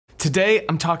Today,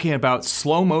 I'm talking about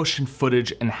slow motion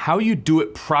footage and how you do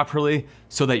it properly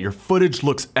so that your footage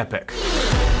looks epic.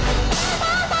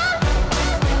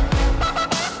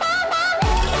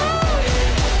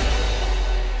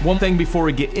 One thing before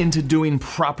we get into doing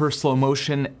proper slow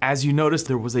motion, as you noticed,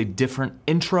 there was a different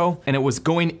intro and it was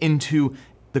going into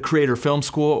the Creator Film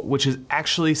School, which is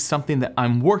actually something that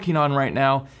I'm working on right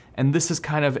now. And this is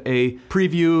kind of a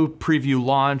preview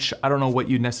launch. I don't know what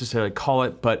you necessarily call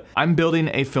it, but I'm building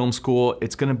a film school.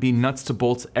 It's gonna be nuts to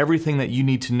bolts, everything that you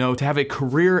need to know to have a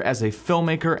career as a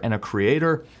filmmaker and a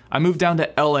creator. I moved down to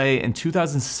LA in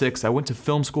 2006. I went to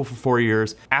film school for 4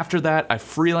 years. After that, I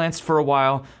freelanced for a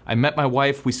while. I met my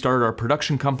wife. We started our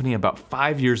production company about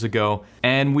 5 years ago,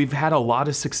 and we've had a lot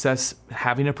of success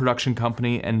having a production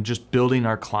company and just building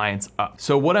our clients up.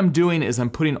 So what I'm doing is I'm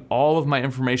putting all of my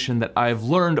information that I've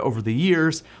learned over the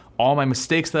years, all my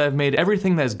mistakes that I've made,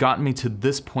 everything that has gotten me to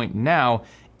this point now,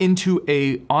 into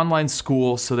a online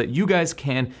school so that you guys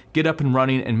can get up and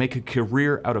running and make a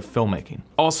career out of filmmaking.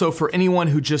 Also, for anyone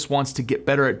who just wants to get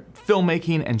better at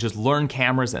filmmaking and just learn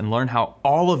cameras and learn how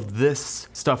all of this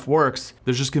stuff works,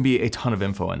 there's just gonna be a ton of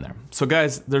info in there. So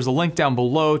guys, there's a link down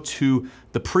below to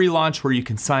the pre-launch where you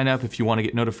can sign up if you wanna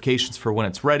get notifications for when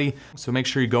it's ready. So make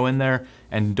sure you go in there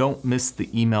and don't miss the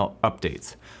email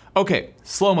updates. Okay,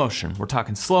 slow motion. We're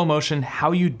talking slow motion,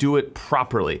 how you do it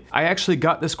properly. I actually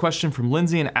got this question from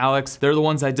Lindsay and Alex. They're the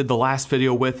ones I did the last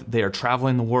video with. They are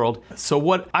traveling the world. So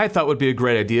what I thought would be a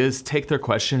great idea is take their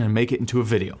question and make it into a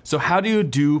video. So how do you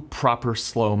do proper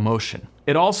slow motion?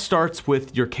 It all starts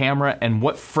with your camera and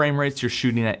what frame rates you're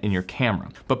shooting at in your camera.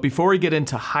 But before we get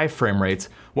into high frame rates,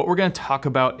 what we're gonna talk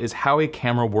about is how a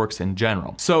camera works in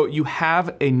general. So you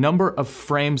have a number of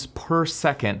frames per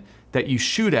second that you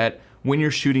shoot at when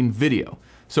you're shooting video.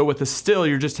 So with a still,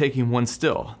 you're just taking one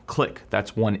still, click,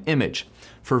 that's one image.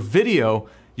 For video,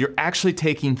 you're actually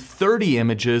taking 30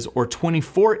 images or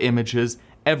 24 images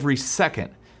every second.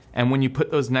 And when you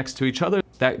put those next to each other,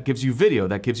 that gives you video,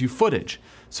 that gives you footage.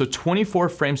 So 24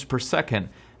 frames per second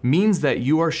means that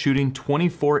you are shooting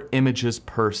 24 images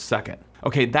per second.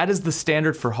 Okay, that is the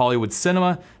standard for Hollywood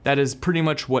cinema. That is pretty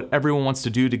much what everyone wants to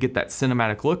do to get that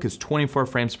cinematic look, is 24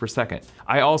 frames per second.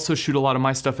 I also shoot a lot of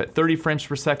my stuff at 30 frames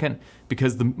per second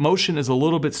because the motion is a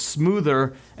little bit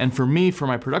smoother. And for me, for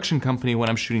my production company, when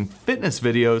I'm shooting fitness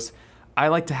videos, I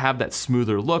like to have that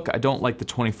smoother look. I don't like the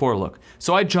 24 look.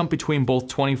 So I jump between both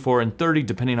 24 and 30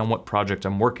 depending on what project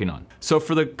I'm working on. So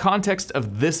for the context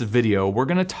of this video, we're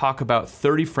gonna talk about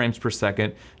 30 frames per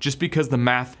second just because the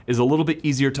math is a little bit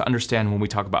easier to understand when we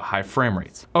talk about high frame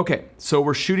rates. Okay, so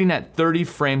we're shooting at 30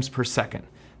 frames per second.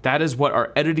 That is what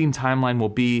our editing timeline will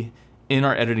be in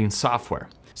our editing software.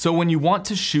 So when you want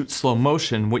to shoot slow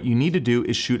motion, what you need to do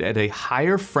is shoot at a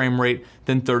higher frame rate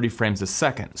than 30 frames a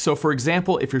second. So for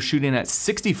example, if you're shooting at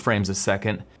 60 frames a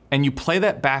second and you play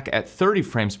that back at 30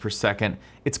 frames per second,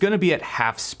 it's gonna be at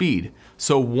half speed.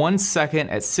 So 1 second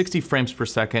at 60 frames per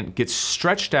second gets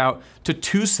stretched out to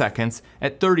 2 seconds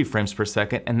at 30 frames per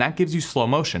second, and that gives you slow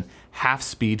motion, half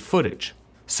speed footage.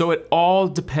 So it all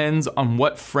depends on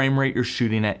what frame rate you're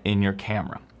shooting at in your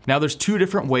camera. Now there's two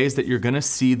different ways that you're gonna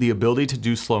see the ability to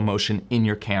do slow motion in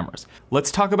your cameras.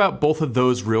 Let's talk about both of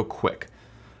those real quick.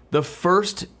 The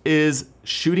first is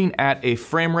shooting at a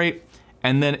frame rate,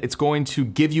 and then it's going to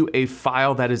give you a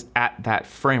file that is at that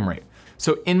frame rate.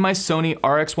 So in my Sony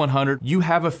RX100, you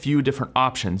have a few different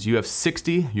options. You have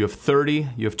 60, you have 30,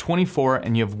 you have 24,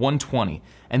 and you have 120.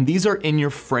 And these are in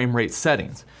your frame rate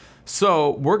settings.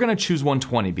 So we're gonna choose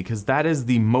 120 because that is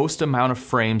the most amount of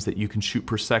frames that you can shoot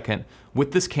per second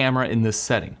with this camera in this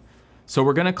setting. So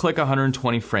we're gonna click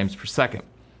 120 frames per second.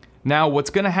 Now what's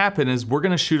gonna happen is we're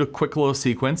gonna shoot a quick little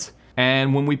sequence,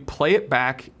 and when we play it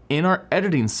back in our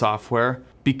editing software,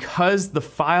 because the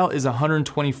file is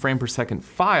 120 frame per second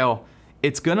file,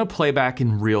 it's gonna play back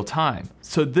in real time.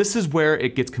 So this is where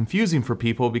it gets confusing for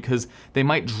people because they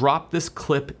might drop this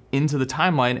clip into the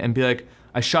timeline and be like,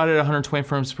 I shot it at 120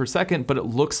 frames per second, but it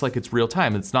looks like it's real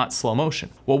time. It's not slow motion.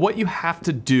 Well, what you have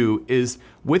to do is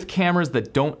with cameras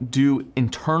that don't do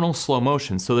internal slow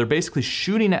motion, so they're basically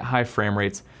shooting at high frame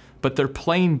rates, but they're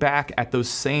playing back at those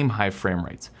same high frame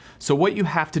rates. So what you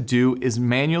have to do is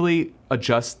manually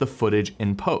adjust the footage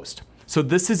in post. So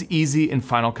this is easy in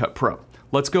Final Cut Pro.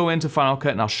 Let's go into Final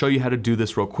Cut and I'll show you how to do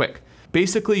this real quick.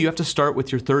 Basically, you have to start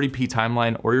with your 30p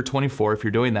timeline or your 24 if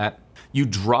you're doing that. You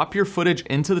drop your footage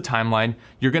into the timeline.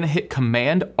 You're gonna hit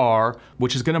Command R,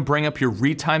 which is gonna bring up your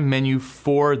retime menu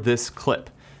for this clip.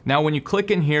 Now, when you click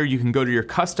in here, you can go to your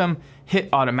custom, hit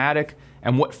automatic,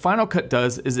 and what Final Cut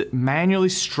does is it manually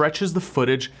stretches the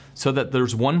footage so that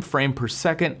there's 1 frame per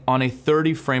second on a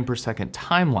 30 frame per second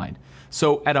timeline.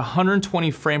 So at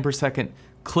 120 frame per second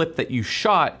clip that you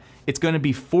shot, it's gonna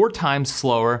be 4 times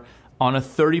slower on a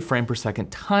 30 frame per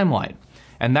second timeline.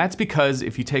 And that's because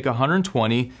if you take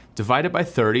 120, divide it by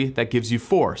 30, that gives you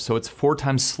 4. So it's 4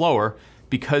 times slower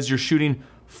because you're shooting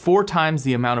 4 times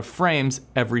the amount of frames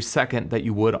every second that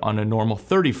you would on a normal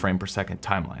 30 frame per second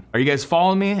timeline. Are you guys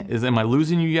following me? Am I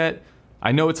losing you yet?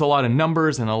 I know it's a lot of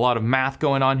numbers and a lot of math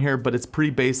going on here, but it's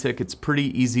pretty basic. It's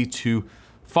pretty easy to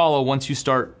follow once you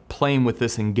start playing with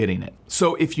this and getting it.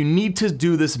 So if you need to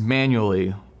do this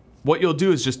manually, what you'll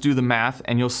do is just do the math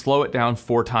and you'll slow it down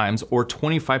 4 times or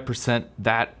 25%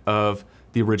 that of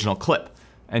the original clip.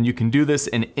 And you can do this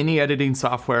in any editing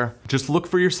software. Just look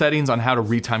for your settings on how to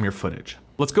retime your footage.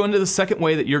 Let's go into the second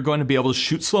way that you're going to be able to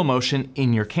shoot slow motion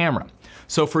in your camera.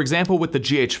 So for example, with the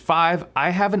GH5, I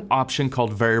have an option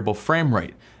called variable frame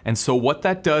rate. And so what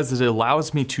that does is it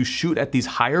allows me to shoot at these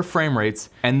higher frame rates,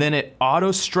 and then it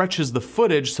auto stretches the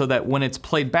footage so that when it's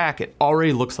played back, it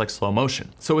already looks like slow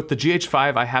motion. So with the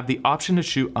GH5, I have the option to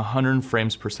shoot 100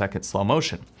 frames per second slow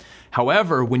motion.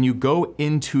 However, when you go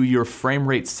into your frame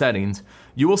rate settings,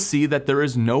 you will see that there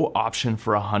is no option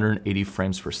for 180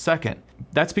 frames per second.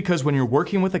 That's because when you're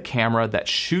working with a camera that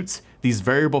shoots these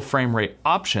variable frame rate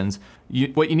options,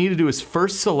 what you need to do is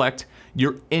first select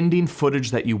your ending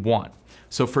footage that you want.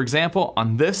 So for example,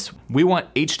 on this, we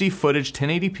want HD footage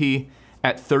 1080p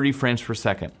at 30 frames per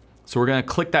second. So we're gonna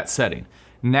click that setting.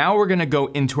 Now we're gonna go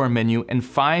into our menu and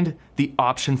find the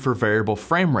option for variable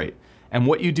frame rate. And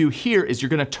what you do here is you're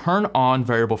gonna turn on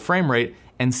variable frame rate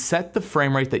and set the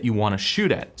frame rate that you wanna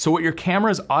shoot at. So what your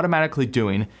camera is automatically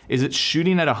doing is it's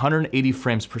shooting at 180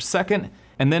 frames per second,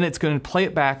 and then it's gonna play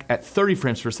it back at 30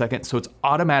 frames per second, so it's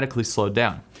automatically slowed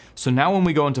down. So now when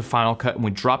we go into Final Cut and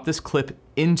we drop this clip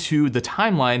into the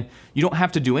timeline, you don't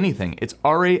have to do anything. It's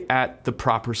already at the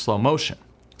proper slow motion.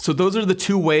 So those are the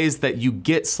 2 ways that you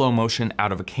get slow motion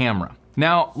out of a camera.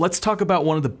 Now, let's talk about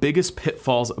one of the biggest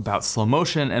pitfalls about slow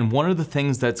motion and one of the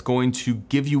things that's going to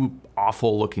give you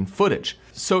awful looking footage.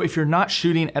 So if you're not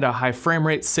shooting at a high frame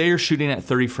rate, say you're shooting at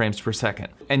 30 frames per second,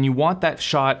 and you want that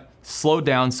shot slowed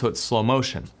down so it's slow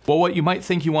motion. Well, what you might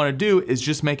think you want to do is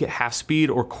just make it half speed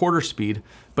or quarter speed,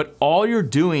 but all you're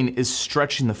doing is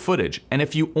stretching the footage. And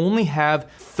if you only have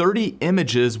 30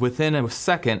 images within a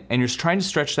second and you're trying to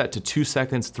stretch that to 2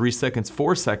 seconds, 3 seconds,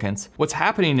 4 seconds, what's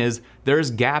happening is there's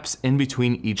gaps in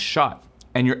between each shot.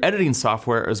 And your editing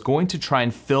software is going to try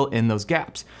and fill in those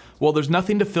gaps. Well, there's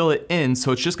nothing to fill it in,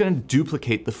 so it's just going to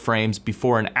duplicate the frames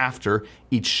before and after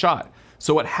each shot.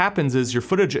 So what happens is your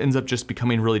footage ends up just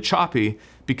becoming really choppy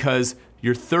because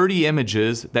your 30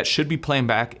 images that should be playing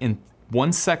back in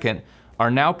 1 second are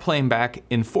now playing back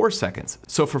in 4 seconds.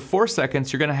 So for 4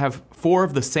 seconds, you're gonna have 4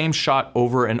 of the same shot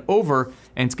over and over,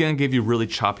 and it's gonna give you really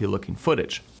choppy looking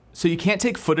footage. So you can't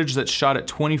take footage that's shot at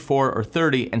 24 or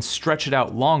 30 and stretch it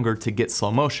out longer to get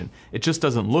slow motion. It just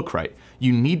doesn't look right.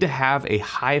 You need to have a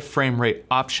high frame rate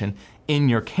option in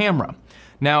your camera.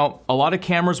 Now, a lot of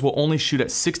cameras will only shoot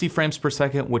at 60 frames per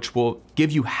second, which will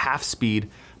give you half speed,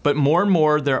 but more and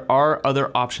more there are other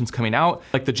options coming out.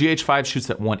 Like the GH5 shoots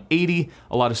at 180,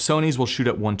 a lot of Sonys will shoot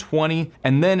at 120,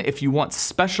 and then if you want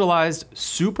specialized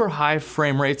super high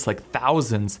frame rates like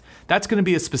thousands, that's gonna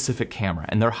be a specific camera,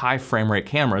 and they're high frame rate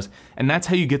cameras, and that's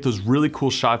how you get those really cool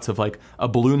shots of like a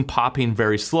balloon popping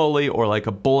very slowly or like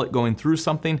a bullet going through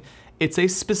something. It's a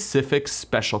specific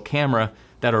special camera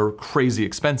that are crazy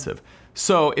expensive.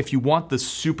 So if you want the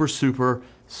super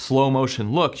slow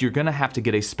motion look, you're gonna have to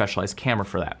get a specialized camera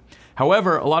for that.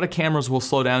 However, a lot of cameras will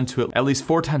slow down to at least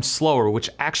 4 times slower, which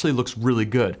actually looks really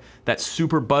good. That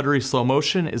super buttery slow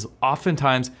motion is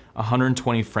oftentimes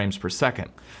 120 frames per second.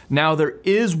 Now there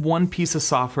is one piece of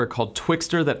software called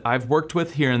Twixtor that I've worked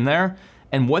with here and there,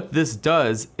 and what this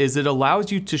does is it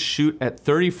allows you to shoot at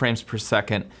 30 frames per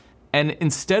second, and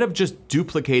instead of just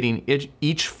duplicating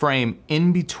each frame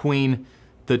in between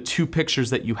the 2 pictures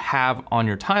that you have on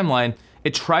your timeline,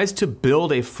 it tries to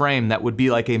build a frame that would be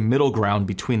like a middle ground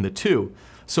between the 2.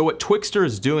 So what Twixtor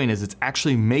is doing is it's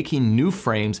actually making new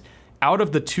frames out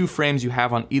of the 2 frames you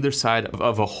have on either side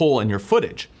of a hole in your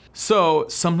footage. So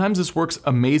sometimes this works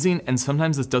amazing and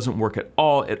sometimes this doesn't work at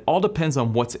all. It all depends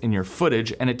on what's in your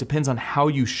footage, and it depends on how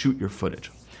you shoot your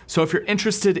footage. So if you're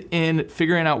interested in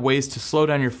figuring out ways to slow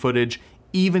down your footage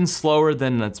even slower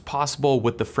than that's possible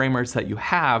with the frame rates that you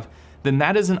have, then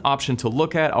that is an option to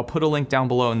look at. I'll put a link down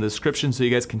below in the description so you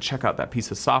guys can check out that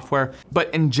piece of software.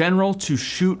 But in general, to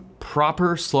shoot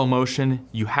proper slow motion,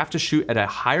 you have to shoot at a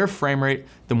higher frame rate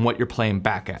than what you're playing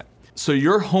back at. So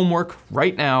your homework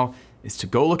right now is to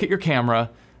go look at your camera,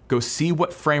 go see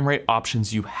what frame rate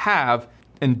options you have,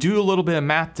 and do a little bit of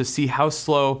math to see how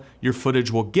slow your footage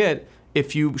will get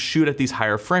if you shoot at these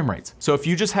higher frame rates. So if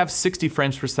you just have 60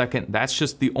 frames per second, that's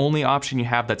just the only option you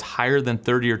have that's higher than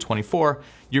 30 or 24,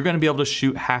 you're gonna be able to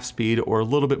shoot half speed or a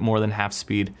little bit more than half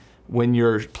speed when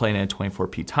you're playing in a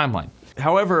 24p timeline.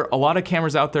 However, a lot of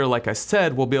cameras out there, like I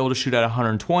said, will be able to shoot at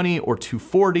 120 or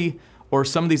 240 or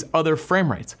some of these other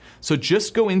frame rates. So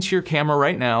just go into your camera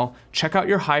right now, check out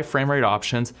your high frame rate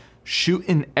options, shoot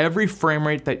in every frame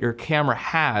rate that your camera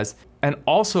has, and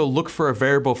also look for a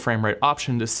variable frame rate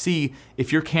option to see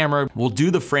if your camera will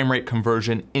do the frame rate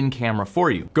conversion in camera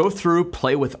for you. Go through,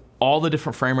 play with all the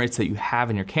different frame rates that you have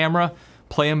in your camera,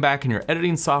 play them back in your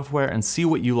editing software and see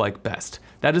what you like best.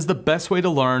 That is the best way to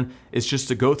learn, is just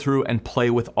to go through and play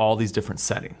with all these different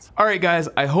settings. All right guys,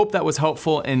 I hope that was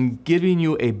helpful in giving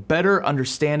you a better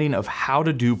understanding of how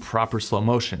to do proper slow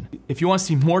motion. If you want to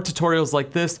see more tutorials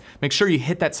like this, make sure you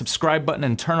hit that subscribe button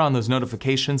and turn on those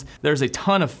notifications. There's a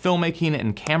ton of filmmaking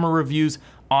and camera reviews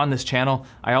on this channel.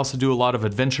 I also do a lot of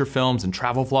adventure films and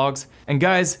travel vlogs. And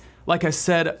guys, like I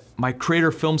said, my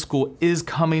Creator Film School is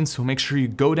coming, so make sure you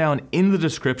go down in the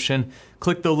description,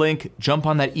 click the link, jump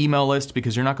on that email list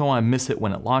because you're not gonna wanna miss it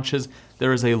when it launches.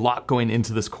 There is a lot going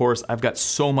into this course. I've got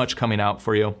so much coming out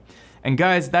for you. And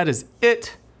guys, that is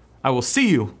it. I will see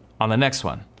you on the next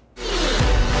one.